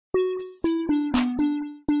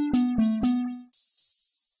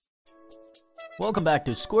Welcome back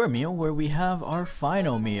to Square Meal, where we have our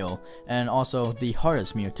final meal, and also the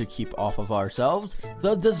hardest meal to keep off of ourselves,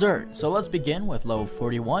 the dessert. So let's begin with level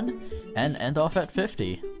 41 and end off at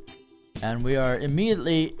 50. And we are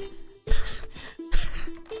immediately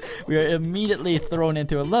thrown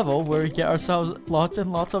into a level where we get ourselves lots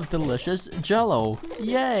and lots of delicious jello.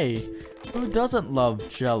 Yay! Who doesn't love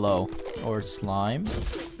jello or slime?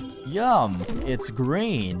 Yum! It's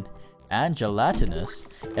green and gelatinous.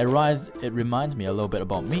 It reminds me a little bit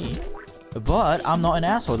about me, but I'm not an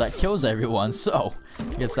asshole that kills everyone, so I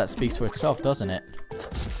guess that speaks for itself, doesn't it?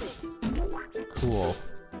 Cool.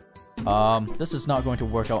 This is not going to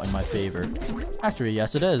work out in my favor. Actually,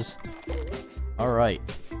 yes it is. Alright.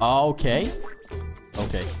 Okay.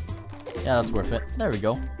 Okay. Yeah, that's worth it. There we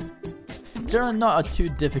go. Generally not too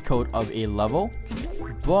difficult of a level,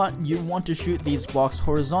 but you want to shoot these blocks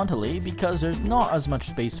horizontally because there's not as much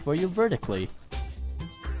space for you vertically.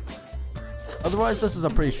 Otherwise, this is a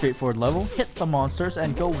pretty straightforward level. Hit the monsters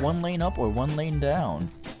and go one lane up or one lane down.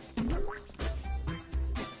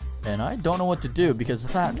 And I don't know what to do because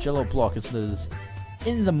that jello block is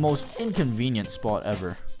in the most inconvenient spot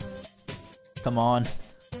ever. Come on.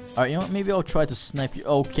 Alright, you know what? Maybe I'll try to snipe you.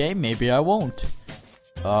 Okay, maybe I won't.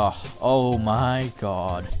 Oh my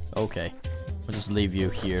god. Okay. We'll just leave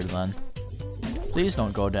you here then. Please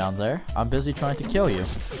don't go down there. I'm busy trying to kill you.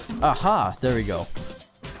 Aha! There we go.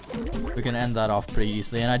 We can end that off pretty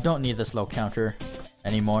easily, and I don't need this low counter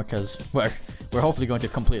anymore because we're hopefully going to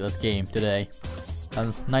complete this game today.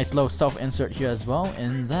 A nice low self-insert here as well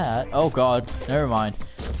in that. Oh god, never mind.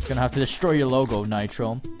 Gonna have to destroy your logo,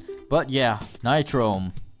 Nitrome. But yeah,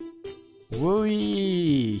 Nitrome.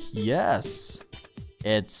 Woo-wee! Yes!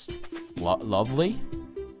 It's lovely,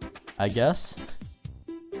 I guess.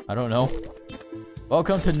 I don't know.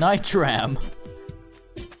 Welcome to Nitrame!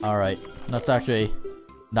 Alright, that's actually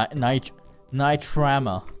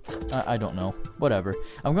Nitrama. I don't know. Whatever.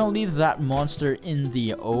 I'm gonna leave that monster in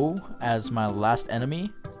the O as my last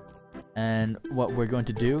enemy. And what we're going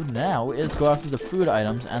to do now is go after the food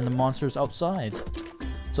items and the monsters outside.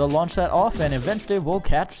 So launch that off and eventually we'll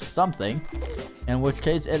catch something. In which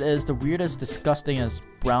case it is the weirdest, disgustingest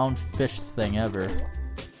brown fish thing ever.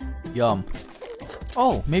 Yum.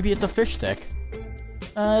 Oh, maybe it's a fish stick.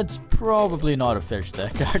 It's probably not a fish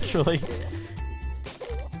stick, actually.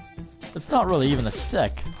 It's not really even a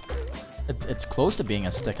stick. It's close to being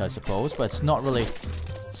a stick, I suppose, but it's not really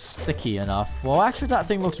sticky enough. Well, actually that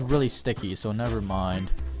thing looks really sticky, so never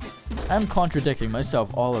mind. I'm contradicting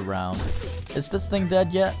myself all around. Is this thing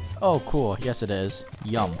dead yet? Oh, cool. Yes, it is.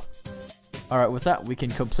 Yum. Alright, with that, we can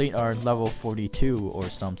complete our level 42 or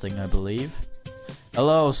something, I believe.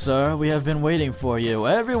 Hello, sir. We have been waiting for you.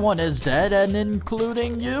 Everyone is dead, and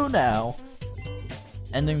including you now.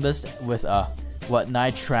 Ending this with what,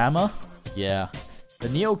 Nitrama? Yeah. The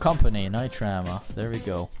Neo Company, Nitrama. There we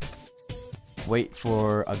go. Wait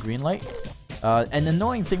for a green light. An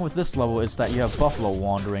annoying thing with this level is that you have buffalo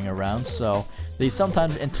wandering around, so they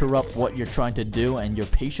sometimes interrupt what you're trying to do and your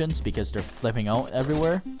patience because they're flipping out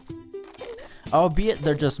everywhere. Albeit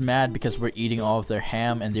they're just mad because we're eating all of their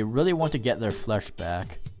ham and they really want to get their flesh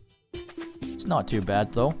back. It's not too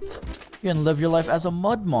bad though. You can live your life as a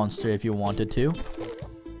mud monster if you wanted to.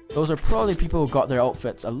 Those are probably people who got their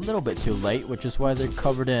outfits a little bit too late, which is why they're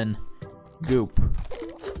covered in goop,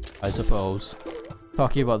 I suppose.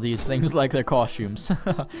 Talking about these things like they're costumes.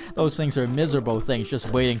 Those things are miserable things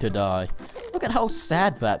just waiting to die. Look at how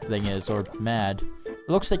sad that thing is, or mad. It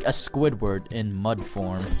looks like a Squidward in mud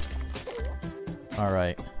form.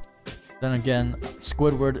 Alright. Then again,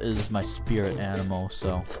 Squidward is my spirit animal,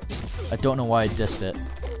 so I don't know why I dissed it.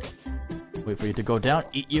 Wait for you to go down,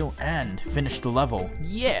 eat you, and finish the level.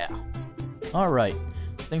 Yeah! Alright.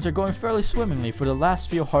 Things are going fairly swimmingly for the last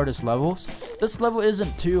few hardest levels. This level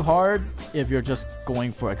isn't too hard if you're just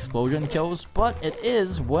going for explosion kills, but it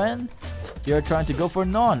is when you're trying to go for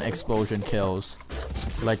non-explosion kills.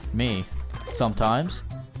 Like me. Sometimes.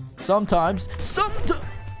 Sometimes.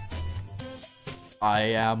 I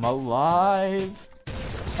am alive.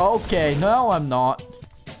 Okay, no I'm not.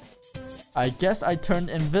 I guess I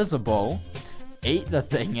turned invisible, ate the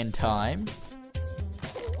thing in time,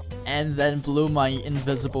 and then blew my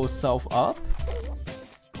invisible self up.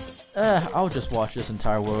 I'll just watch this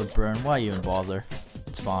entire world burn. Why even bother?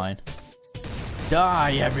 It's fine.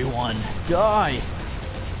 Die, everyone! Die!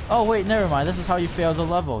 Oh wait, never mind. This is how you fail the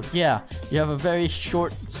level. Yeah, you have a very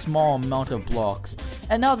short, small amount of blocks.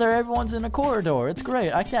 And now everyone's in a corridor. It's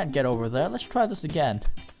great. I can't get over there. Let's try this again.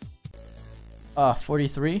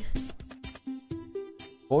 43?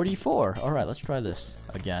 44. Alright, let's try this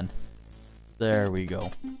again. There we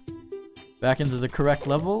go. Back into the correct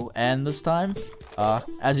level, and this time,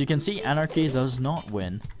 as you can see, anarchy does not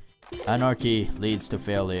win. Anarchy leads to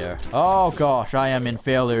failure. Oh gosh, I am in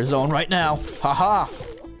failure zone right now. Haha!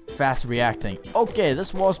 Fast reacting. Okay,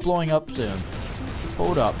 this wall's blowing up soon.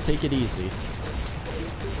 Hold up, take it easy.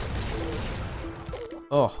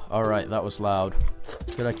 Oh, alright, that was loud.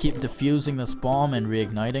 Should I keep defusing this bomb and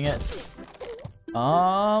reigniting it?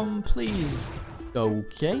 Please.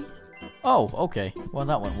 Okay. Oh, okay. Well,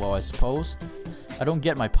 that went well, I suppose. I don't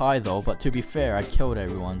get my pie, though, but to be fair, I killed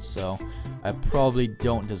everyone, so I probably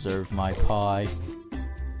don't deserve my pie.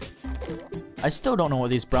 I still don't know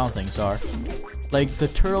what these brown things are. Like, the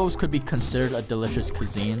turtles could be considered a delicious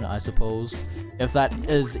cuisine, I suppose. If that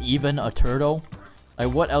is even a turtle.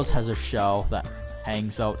 Like, what else has a shell that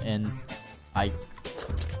hangs out in...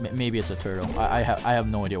 Maybe it's a turtle. I have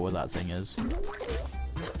no idea what that thing is.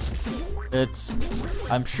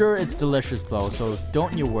 I'm sure it's delicious though, so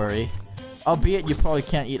don't you worry. Albeit you probably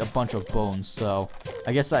can't eat a bunch of bones, so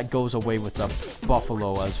I guess that goes away with the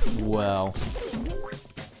buffalo as well.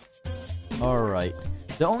 Alright.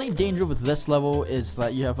 The only danger with this level is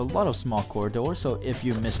that you have a lot of small corridors, so if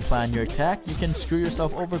you misplan your attack, you can screw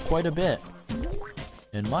yourself over quite a bit.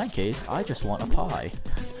 In my case, I just want a pie.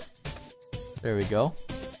 There we go.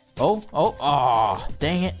 Oh,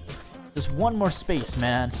 dang it. Just one more space,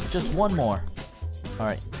 man. Just one more.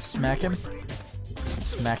 Alright, smack him.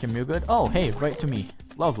 Smack him real good. Oh, hey, right to me.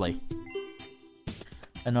 Lovely.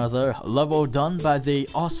 Another level done by the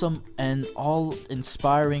awesome and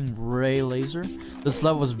all-inspiring Raylazor. This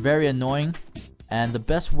level is very annoying, and the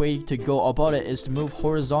best way to go about it is to move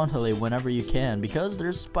horizontally whenever you can, because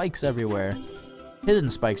there's spikes everywhere.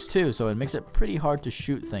 Hidden spikes too, so it makes it pretty hard to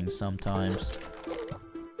shoot things sometimes.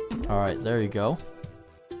 Alright, there you go.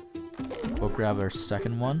 We'll grab our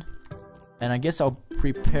second one. And I guess I'll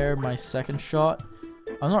prepare my second shot.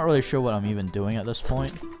 I'm not really sure what I'm even doing at this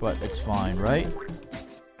point, but it's fine, right?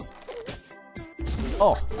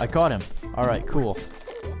 Oh, I got him. Alright, cool.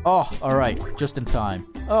 Oh, alright, just in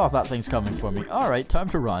time. Oh, that thing's coming for me. Alright, time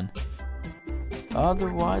to run.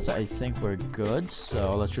 Otherwise, I think we're good,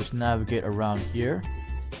 so let's just navigate around here.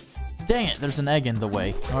 Dang it, there's an egg in the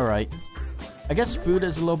way. Alright. I guess food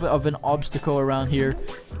is a little bit of an obstacle around here,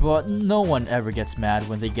 but no one ever gets mad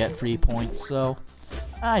when they get free points, so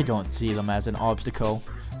I don't see them as an obstacle.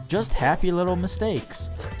 Just happy little mistakes.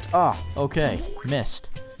 Ah, okay,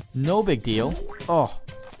 missed. No big deal. Oh,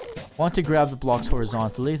 want to grab the blocks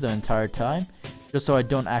horizontally the entire time, just so I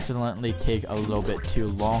don't accidentally take a little bit too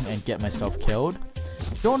long and get myself killed.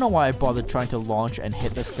 Don't know why I bothered trying to launch and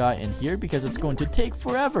hit this guy in here, because it's going to take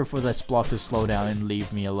forever for this block to slow down and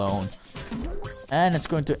leave me alone. And it's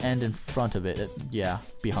going to end in front of it. Yeah,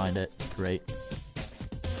 behind it. Great.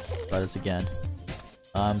 Try this again.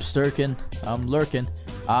 I'm stirking. I'm lurking.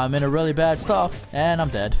 I'm in a really bad stuff. And I'm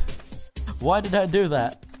dead. Why did I do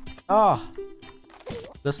that? Ah.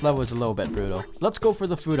 This level is a little bit brutal. Let's go for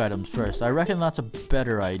the food items first. I reckon that's a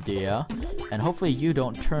better idea. And hopefully you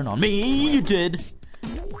don't turn on me. You did.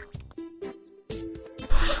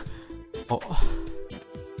 Oh.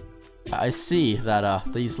 I see that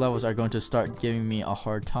these levels are going to start giving me a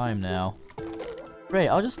hard time now. Great,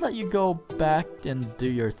 I'll just let you go back and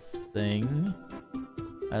do your thing.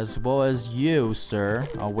 As well as you, sir.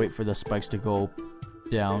 I'll wait for the spikes to go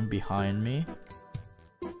down behind me.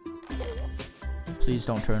 Please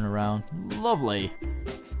don't turn around. Lovely.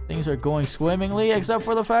 Things are going swimmingly, except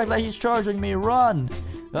for the fact that he's charging me. Run!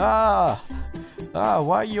 Ah! Ah,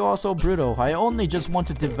 why are you all so brutal? I only just want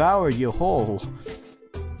to devour you whole.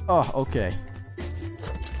 Oh, okay.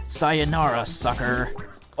 Sayonara, sucker.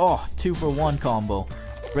 Oh, 2-for-1 combo.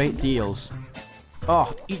 Great deals.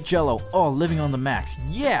 Oh, eat jello. Oh, living on the max.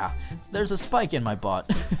 Yeah! There's a spike in my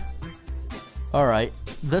butt. Alright.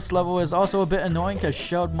 This level is also a bit annoying because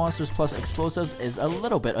shelled monsters plus explosives is a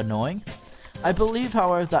little bit annoying. I believe,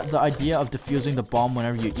 however, that the idea of defusing the bomb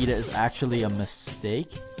whenever you eat it is actually a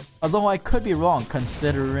mistake. Although I could be wrong,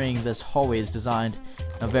 considering this hallway is designed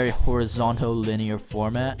in a very horizontal linear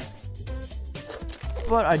format.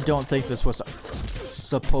 But I don't think this was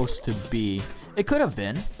supposed to be. It could have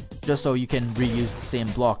been, just so you can reuse the same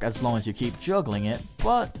block as long as you keep juggling it.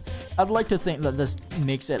 But I'd like to think that this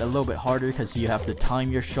makes it a little bit harder because you have to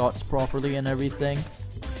time your shots properly and everything.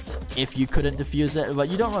 If you couldn't defuse it, but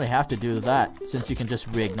you don't really have to do that since you can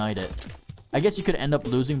just reignite it. I guess you could end up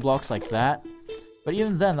losing blocks like that. But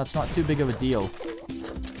even then, that's not too big of a deal.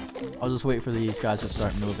 I'll just wait for these guys to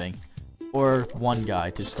start moving. Or one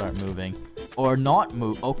guy to start moving. Or not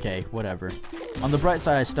move. Okay, whatever. On the bright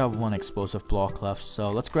side, I still have one explosive block left. So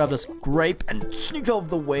let's grab this grape and sneak out of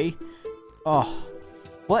the way. Oh,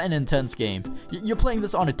 What an intense game. You're playing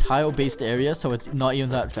this on a tile-based area, so it's not even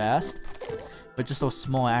that fast. But just those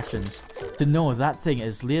small actions. To know that thing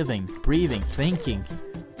is living, breathing, thinking.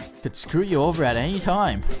 Could screw you over at any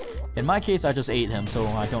time. In my case, I just ate him, so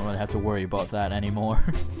I don't really have to worry about that anymore.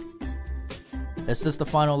 Is this the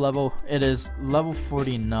final level? It is level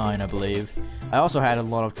 49, I believe. I also had a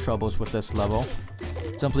lot of troubles with this level.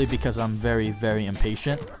 Simply because I'm very, very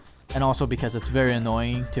impatient. And also because it's very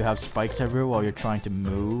annoying to have spikes everywhere while you're trying to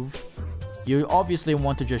move. You obviously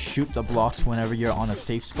want to just shoot the blocks whenever you're on a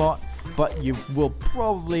safe spot. But you will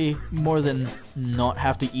probably more than not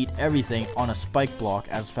have to eat everything on a spike block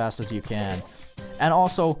as fast as you can. And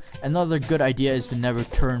also, another good idea is to never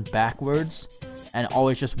turn backwards and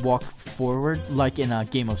always just walk forward like in a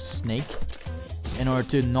game of Snake in order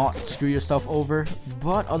to not screw yourself over.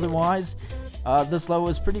 But otherwise, this level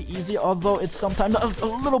is pretty easy, although it's sometimes a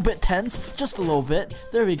little bit tense, just a little bit.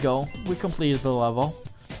 There we go, we completed the level.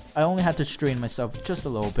 I only had to strain myself just a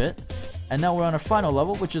little bit. And now we're on our final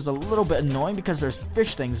level, which is a little bit annoying because there's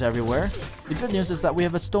fish things everywhere. The good news is that we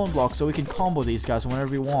have a stone block, so we can combo these guys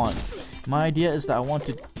whenever we want. My idea is that I want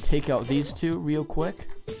to take out these two real quick.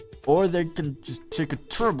 Or they can just take a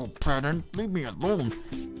turbo pattern. Leave me alone.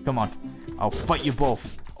 Come on, I'll fight you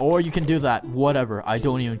both. Or you can do that, whatever, I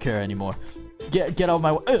don't even care anymore. Get out of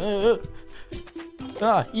my way.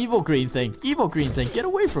 Evil green thing, get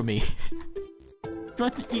away from me.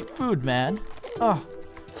 Trying to eat food, man.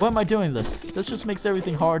 Why am I doing this? This just makes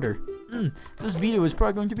everything harder. This video is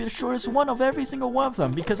probably going to be the shortest one of every single one of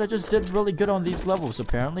them because I just did really good on these levels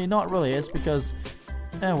apparently. Not really, it's because...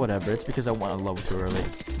 whatever, it's because I went a level too early.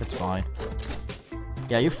 It's fine.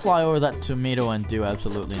 Yeah, you fly over that tomato and do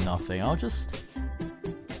absolutely nothing. I'll just...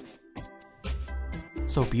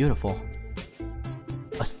 So beautiful.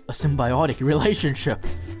 A symbiotic relationship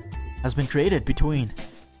has been created between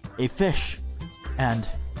a fish and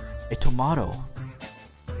a tomato.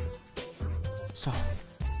 So,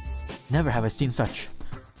 never have I seen such.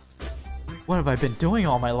 What have I been doing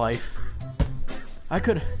all my life? I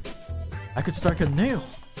could start anew.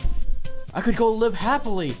 I could go live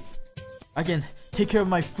happily. I can take care of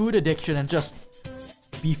my food addiction and just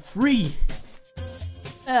be free.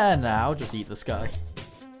 And now I'll just eat this guy.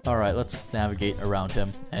 Alright, let's navigate around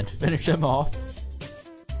him and finish him off.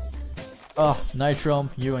 Nitrome,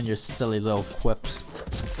 you and your silly little quips.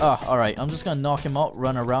 Alright, I'm just gonna knock him out,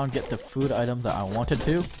 run around, get the food item that I wanted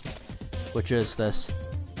to. Which is this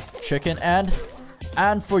chicken, and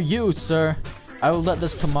for you, sir, I will let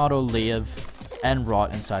this tomato live and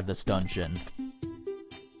rot inside this dungeon.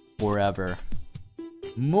 Forever.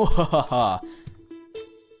 Mwahaha.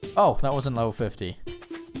 Oh, that wasn't level 50.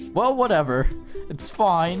 Well, whatever. It's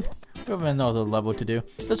fine. We have another level to do.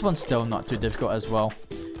 This one's still not too difficult as well.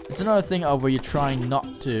 It's another thing where you're trying not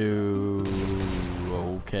to...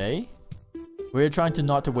 Okay. Where you're trying to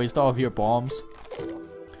not to waste all of your bombs.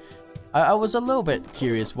 I was a little bit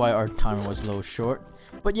curious why our timer was a little short.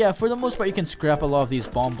 But yeah, for the most part you can scrap a lot of these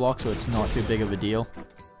bomb blocks so it's not too big of a deal.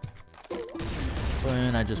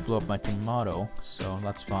 And I just blew up my tomato, so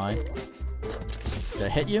that's fine. Did I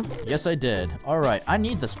hit you? Yes, I did. Alright, I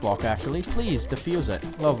need this block actually. Please, defuse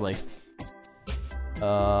it. Lovely.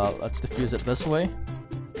 Let's defuse it this way.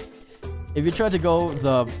 If you try to go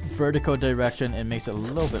the vertical direction, it makes it a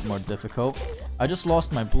little bit more difficult. I just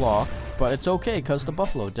lost my block, but it's okay because the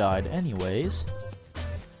buffalo died anyways.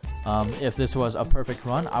 If this was a perfect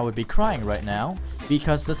run, I would be crying right now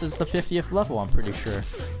because this is the 50th level, I'm pretty sure.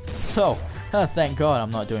 So, thank God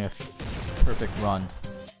I'm not doing a perfect run.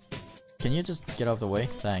 Can you just get out of the way?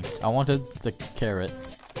 Thanks. I wanted the carrot.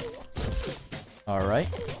 Alright.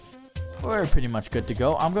 We're pretty much good to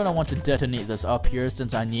go. I'm gonna want to detonate this up here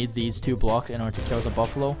since I need these two blocks in order to kill the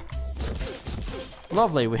buffalo.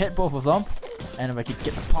 Lovely, we hit both of them. And if I could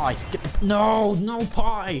get the pie. No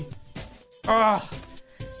pie!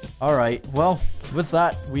 Alright, well, with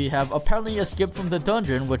that, we have apparently escaped from the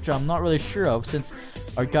dungeon, which I'm not really sure of since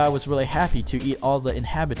our guy was really happy to eat all the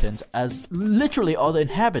inhabitants, literally all the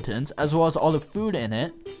inhabitants, as well as all the food in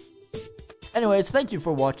it. Anyways, thank you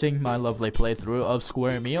for watching my lovely playthrough of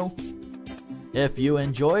Square Meal. If you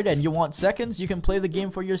enjoyed and you want seconds, you can play the game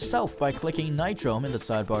for yourself by clicking Nitrome in the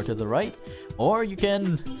sidebar to the right. Or you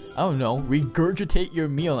can, I don't know, regurgitate your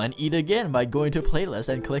meal and eat again by going to playlist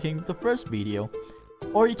and clicking the first video.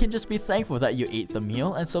 Or you can just be thankful that you ate the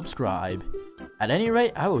meal and subscribe. At any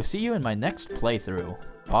rate, I will see you in my next playthrough.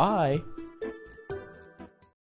 Bye!